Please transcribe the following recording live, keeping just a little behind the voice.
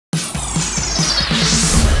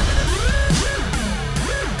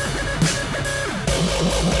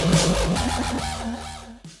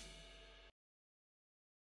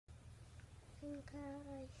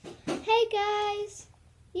guys.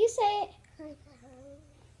 You say it.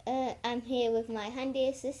 I'm here with my handy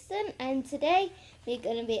assistant, and today we're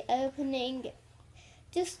going to be opening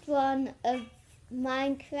just one of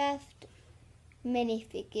Minecraft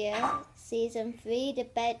minifigure season 3, the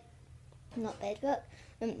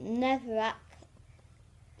Netherrack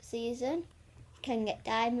season. Can get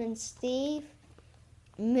Diamond Steve,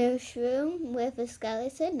 Mushroom with a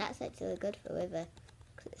skeleton. That's actually good for River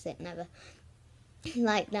because it's never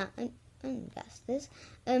like that. And that's this.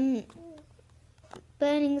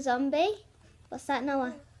 Burning Zombie. What's that,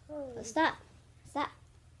 Noah? What's that? What's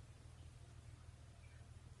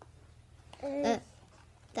that?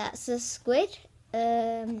 That's a squid.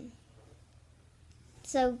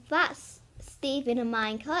 So that's Steve in a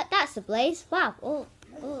minecart. That's a Blaze. Wow. Oh,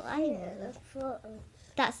 I know that.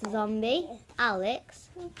 That's a zombie. Alex.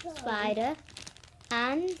 Spider.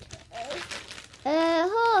 And a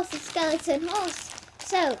horse. A skeleton horse.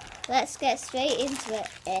 So let's get straight into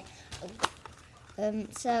it.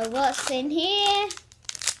 So what's in here?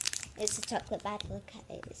 It's a chocolate bag. Look at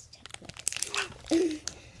it. It's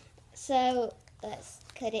chocolate. So let's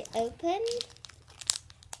cut it open.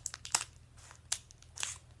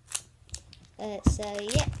 So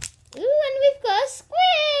yeah. Ooh, and we've got a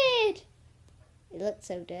squid. It looks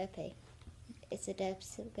so derpy. It's a derpy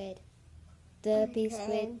squid. Derpy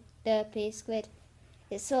squid. Derpy squid.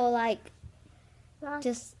 It's all like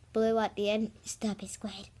just blue at the end. It's derpy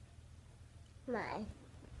squid.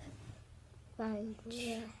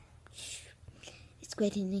 It's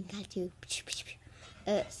squid in the cat too.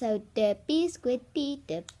 So derpy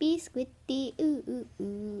squiddy, ooh ooh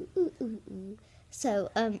ooh ooh ooh ooh. So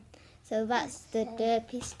that's the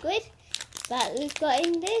derpy squid that we've got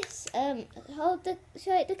in this. Show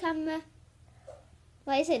it the camera.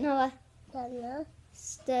 What is it, Noah? Don't know.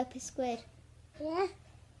 It's derpy squid. Yeah.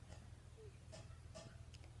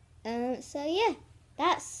 So yeah,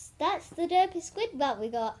 that's the derpy squid that we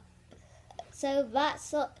got. So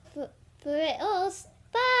that's all for it all.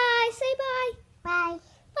 Bye. Say bye. Bye.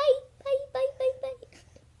 Bye. Bye. Bye. Bye. Bye.